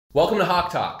Welcome to Hawk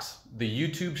Talks, the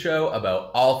YouTube show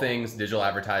about all things digital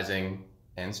advertising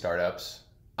and startups.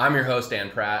 I'm your host, Dan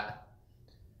Pratt.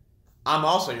 I'm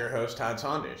also your host, Todd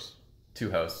Saunders. Two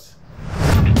hosts.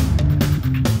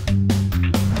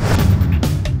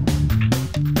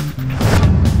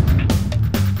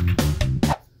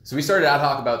 So we started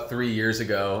AdHawk about 3 years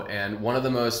ago, and one of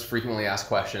the most frequently asked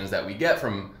questions that we get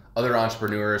from other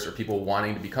entrepreneurs or people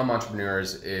wanting to become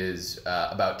entrepreneurs is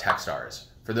about Techstars.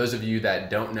 For those of you that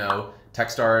don't know,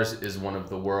 Techstars is one of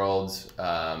the world's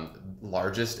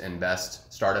largest and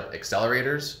best startup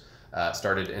accelerators.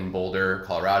 Started in Boulder,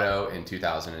 Colorado in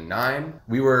 2009.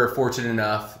 We were fortunate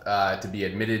enough to be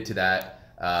admitted to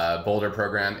that Boulder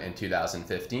program in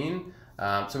 2015.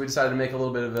 So we decided to make a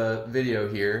little bit of a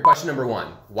video here. Question number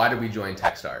one, why did we join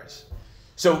Techstars?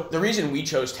 So the reason we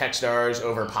chose Techstars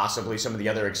over possibly some of the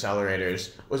other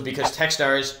accelerators was because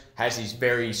Techstars has these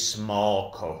very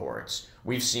small cohorts.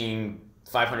 We've seen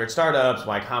 500 startups,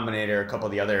 Y Combinator, a couple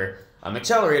of the other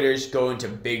accelerators go into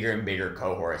bigger and bigger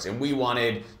cohorts. And we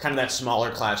wanted kind of that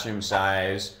smaller classroom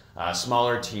size,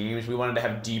 smaller teams. We wanted to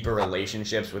have deeper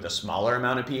relationships with a smaller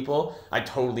amount of people. I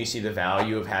totally see the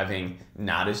value of having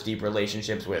not as deep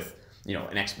relationships with, an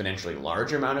exponentially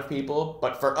larger amount of people.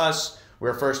 But for us,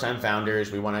 we're first-time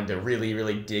founders. We wanted to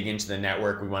really dig into the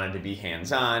network. We wanted to be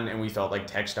hands-on, and we felt like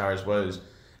Techstars was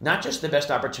not just the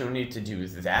best opportunity to do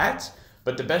that,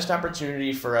 but the best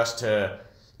opportunity for us to,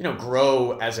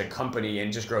 grow as a company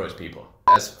and just grow as people.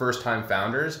 As first-time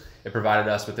founders, it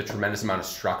provided us with a tremendous amount of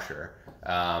structure.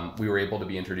 We were able to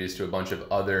be introduced to a bunch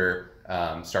of other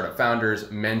startup founders,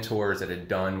 mentors that had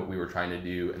done what we were trying to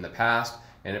do in the past,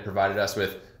 and it provided us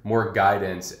with more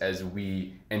guidance as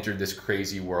we entered this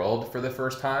crazy world for the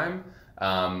first time.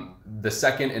 The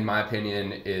second, in my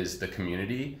opinion, is the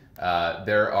community.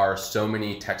 There are so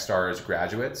many Techstars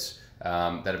graduates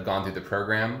that have gone through the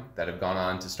program, that have gone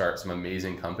on to start some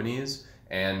amazing companies,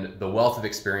 and the wealth of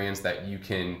experience that you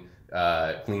can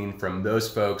glean from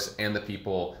those folks and the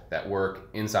people that work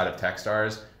inside of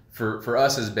Techstars for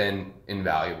us has been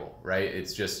invaluable, right?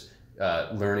 It's just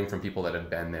learning from people that have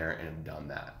been there and have done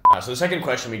that. So the second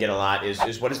question we get a lot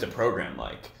is what is the program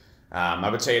like? I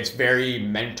would say it's very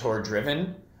mentor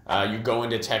driven. You go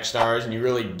into Techstars and you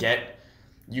really get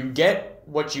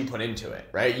what you put into it,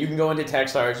 right? You can go into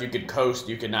Techstars, you could coast,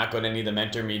 you could not go to any of the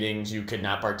mentor meetings, you could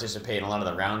not participate in a lot of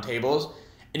the roundtables,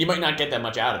 and you might not get that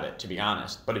much out of it, to be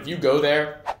honest. But if you go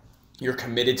there, you're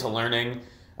committed to learning,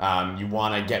 you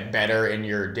want to get better in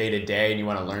your day-to-day, and you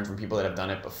want to learn from people that have done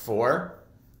it before,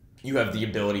 you have the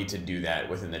ability to do that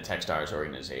within the Techstars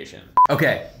organization.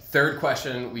 Okay, third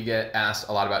question we get asked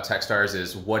a lot about Techstars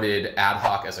is what did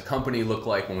AdHawk as a company look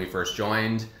like when we first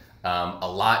joined?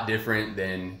 A lot different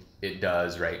than it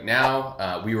does right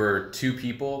now. We were 2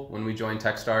 people when we joined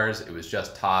Techstars. It was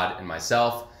just Todd and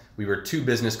myself. We were 2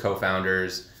 business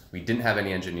co-founders. We didn't have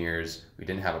any engineers. We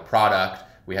didn't have a product.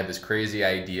 We had this crazy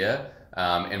idea,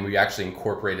 and we actually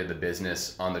incorporated the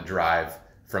business on the drive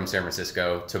from San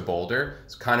Francisco to Boulder.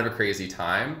 It's kind of a crazy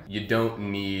time. You don't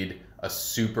need a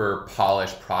super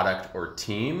polished product or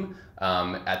team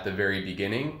at the very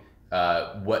beginning.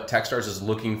 What Techstars is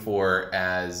looking for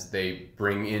as they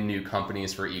bring in new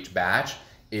companies for each batch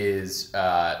is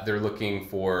they're looking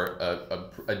for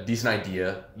a decent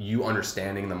idea, you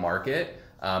understanding the market,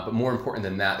 but more important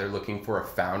than that, they're looking for a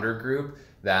founder group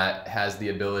that has the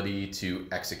ability to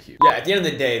execute. Yeah, at the end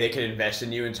of the day, they could invest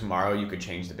in you and tomorrow you could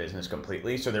change the business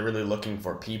completely. So they're really looking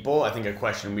for people. I think a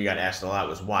question we got asked a lot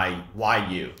was why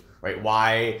you, right?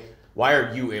 Why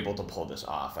are you able to pull this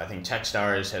off? I think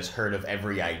Techstars has heard of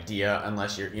every idea,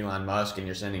 unless you're Elon Musk and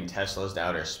you're sending Teslas to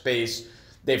outer space.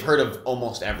 They've heard of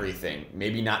almost everything,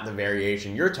 maybe not the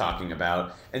variation you're talking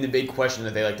about. And the big question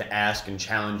that they like to ask and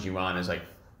challenge you on is like,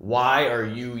 why are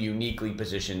you uniquely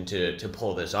positioned to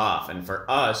pull this off? And for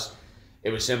us,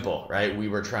 it was simple, right? We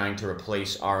were trying to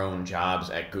replace our own jobs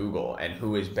at Google, and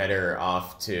who is better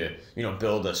off to,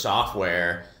 build a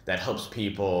software that helps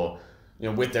people,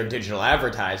 with their digital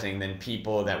advertising than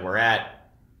people that were at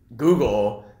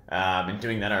Google and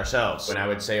doing that ourselves. And I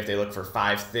would say if they look for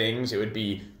 5 things, it would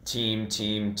be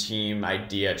team,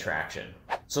 idea, traction.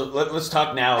 So let's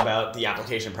talk now about the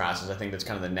application process. I think that's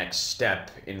kind of the next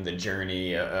step in the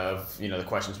journey of the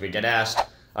questions we get asked.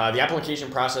 The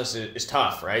application process is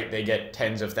tough, right? They get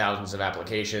tens of thousands of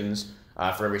applications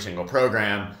for every single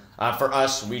program. For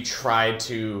us, we tried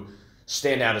to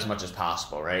stand out as much as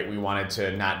possible, right? We wanted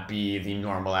to not be the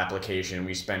normal application.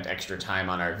 We spent extra time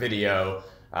on our video.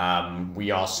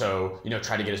 We also,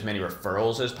 try to get as many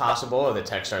referrals as possible. The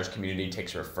Techstars community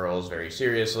takes referrals very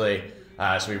seriously.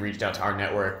 So we reached out to our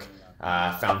network,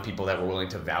 found people that were willing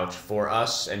to vouch for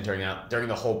us. And during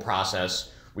the whole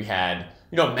process, We had,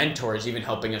 mentors even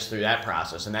helping us through that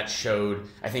process. And that showed,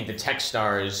 I think, the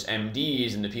Techstars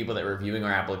MDs and the people that were reviewing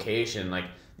our application, like,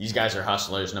 these guys are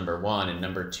hustlers, number one, and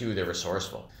number two, they're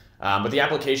resourceful. But the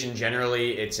application,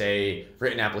 generally, it's a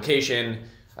written application.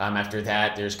 After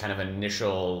that, there's kind of an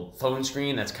initial phone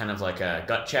screen that's kind of like a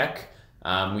gut check.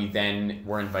 We then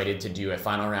were invited to do a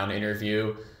final round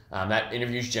interview. That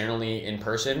interview is generally in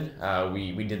person.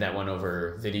 We did that one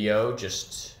over video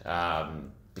just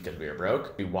because we were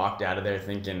broke. We walked out of there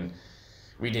thinking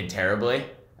we did terribly,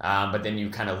 but then you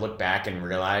kind of look back and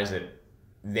realize that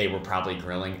they were probably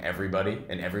grilling everybody,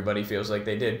 and everybody feels like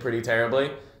they did pretty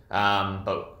terribly.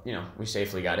 But we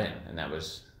safely got in, and that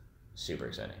was super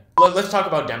exciting. Let's talk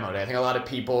about demo day. I think a lot of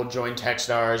people join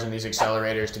Techstars and these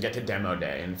accelerators to get to demo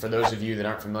day. And for those of you that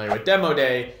aren't familiar with demo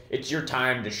day, it's your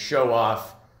time to show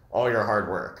off all your hard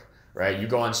work, right? You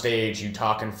go on stage, you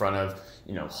talk in front of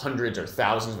hundreds or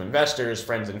thousands of investors,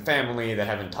 friends and family that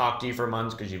haven't talked to you for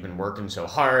months because you've been working so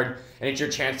hard. And it's your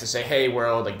chance to say, hey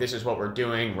world, like, this is what we're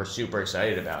doing. We're super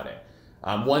excited about it.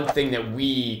 One thing that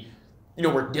we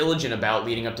were diligent about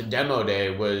leading up to demo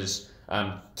day was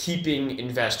keeping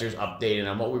investors updated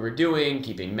on what we were doing,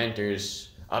 keeping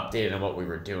mentors updated on what we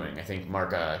were doing. I think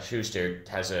Mark Schuster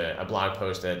has a blog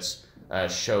post that's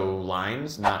show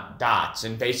lines, not dots.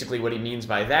 And basically what he means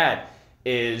by that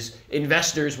is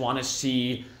investors want to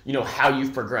see, how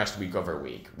you've progressed week over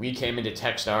week. We came into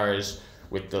Techstars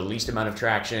with the least amount of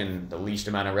traction, the least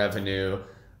amount of revenue,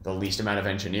 the least amount of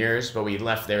engineers, but we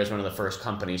left there as one of the first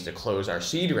companies to close our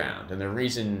seed round. And the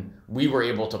reason we were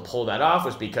able to pull that off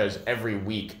was because every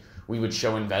week we would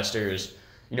show investors,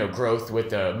 growth with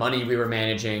the money we were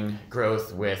managing,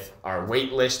 growth with our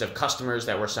wait list of customers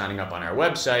that were signing up on our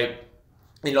website.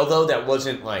 And although that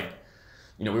wasn't like,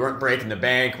 we weren't breaking the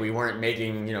bank, we weren't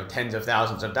making, tens of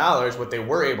thousands of dollars, what they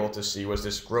were able to see was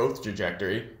this growth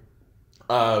trajectory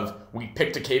of, we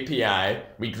picked a KPI,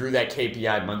 we grew that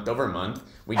KPI month over month,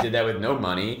 we did that with no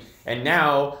money, and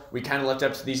now we kind of left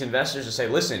up to these investors to say,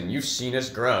 listen, you've seen us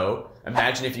grow,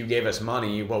 imagine if you gave us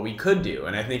money, what we could do.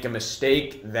 And I think a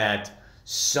mistake that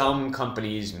some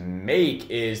companies make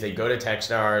is they go to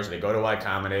Techstars, they go to Y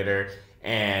Combinator,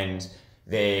 and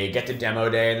they get to demo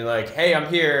day and they're like, hey,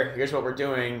 I'm here, here's what we're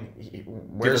doing.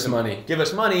 Give us money. Give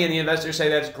us money. And the investors say,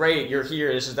 that's great, you're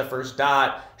here, this is the first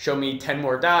dot, show me 10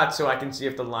 more dots so I can see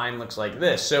if the line looks like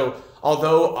this. So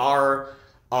although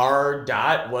our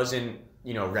dot wasn't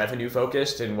revenue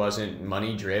focused and wasn't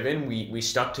money driven, we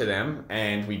stuck to them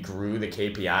and we grew the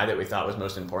KPI that we thought was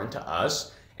most important to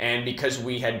us. And because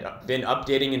we had been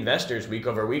updating investors week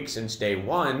over week since day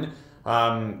one,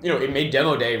 it made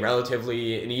demo day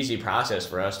relatively an easy process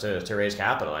for us to raise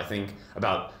capital. I think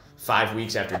about 5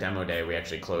 weeks after demo day, we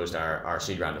actually closed our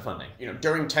seed round of funding.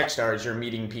 During Techstars, you're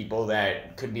meeting people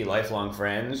that could be lifelong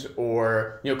friends,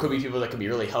 or could be people that could be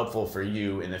really helpful for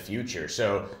you in the future.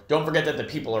 So don't forget that the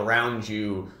people around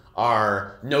you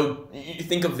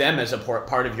think of them as a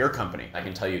part of your company. I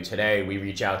can tell you today, we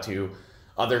reach out to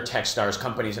other Techstars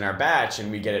companies in our batch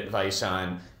and we get advice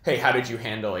on, hey, how did you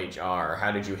handle HR? Or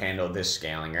how did you handle this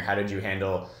scaling? Or how did you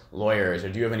handle lawyers? Or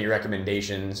do you have any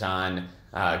recommendations on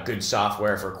good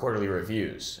software for quarterly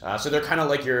reviews? So they're kind of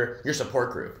like your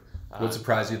support group. What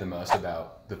surprised you the most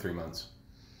about the 3 months?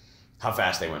 How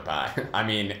fast they went by. I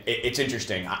mean, it's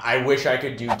interesting. I wish I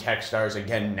could do Techstars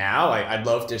again now. I'd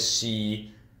love to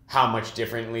see how much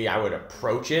differently I would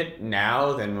approach it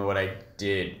now than what I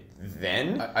did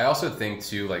then. I also think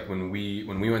too, like when we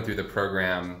went through the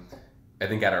program, I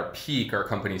think at our peak, our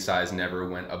company size never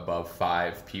went above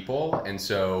 5 people. And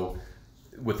so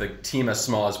with a team as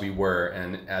small as we were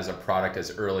and as a product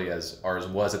as early as ours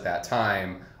was at that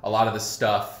time, a lot of the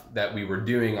stuff that we were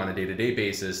doing on a day-to-day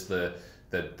basis, the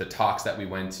talks that we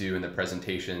went to and the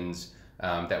presentations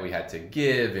that we had to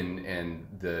give and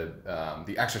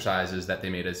the exercises that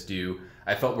they made us do,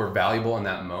 I felt were valuable in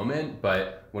that moment.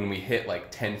 But when we hit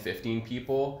like 10, 15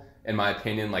 people, in my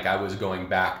opinion, like I was going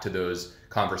back to those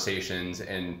conversations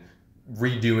and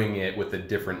redoing it with a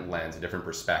different lens, a different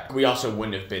perspective. We also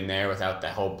wouldn't have been there without the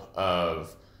help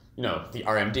of, the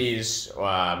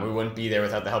RMDs. We wouldn't be there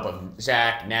without the help of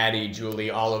Zach, Natty,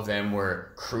 Julie. All of them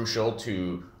were crucial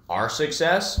to our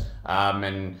success.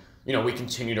 And we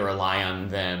continue to rely on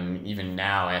them even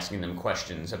now, asking them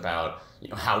questions about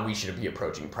how we should be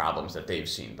approaching problems that they've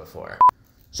seen before.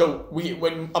 So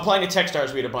when applying to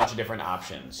Techstars, we had a bunch of different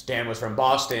options. Dan was from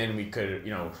Boston. We could,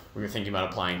 we were thinking about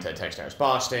applying to Techstars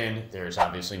Boston. There's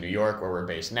obviously New York, where we're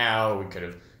based now. We could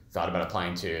have thought about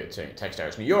applying to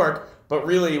Techstars New York. But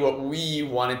really what we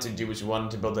wanted to do was we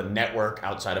wanted to build a network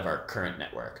outside of our current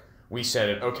network. we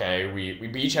said, okay, we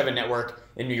each have a network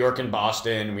in New York and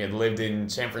Boston. We had lived in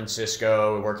San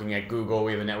Francisco, working at Google.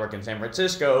 We have a network in San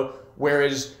Francisco. Where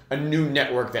is a new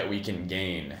network that we can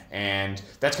gain? And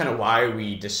that's kind of why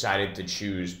we decided to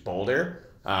choose Boulder.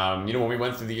 When we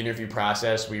went through the interview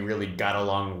process, we really got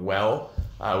along well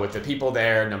with the people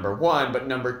there, number one. But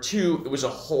number two, it was a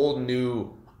whole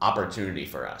new opportunity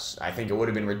for us. I think it would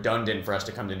have been redundant for us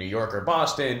to come to New York or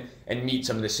Boston and meet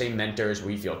some of the same mentors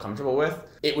we feel comfortable with.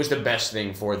 It was the best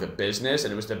thing for the business,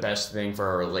 and it was the best thing for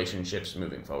our relationships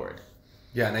moving forward.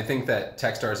 Yeah, and I think that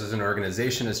Techstars as an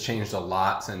organization has changed a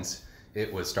lot since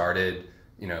it was started,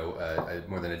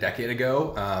 more than a decade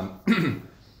ago.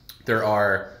 There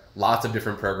are lots of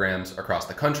different programs across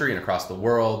the country and across the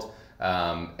world.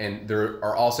 And there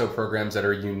are also programs that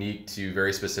are unique to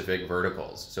very specific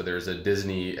verticals. So there's a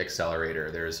Disney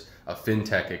accelerator, there's a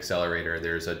fintech accelerator,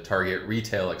 there's a Target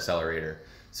retail accelerator.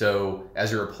 So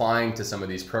as you're applying to some of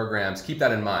these programs, keep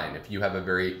that in mind. If you have a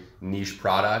very niche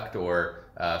product or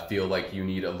feel like you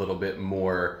need a little bit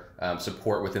more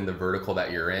support within the vertical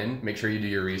that you're in, make sure you do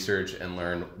your research and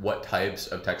learn what types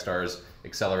of Techstars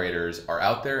accelerators are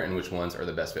out there and which ones are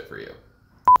the best fit for you.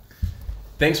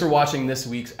 Thanks for watching this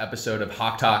week's episode of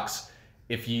Hawk Talks.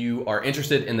 If you are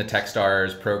interested in the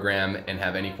Techstars program and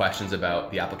have any questions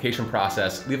about the application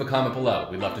process, leave a comment below.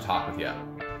 We'd love to talk with you.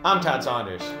 I'm Todd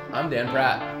Saunders. I'm Dan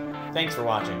Pratt. Thanks for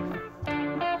watching.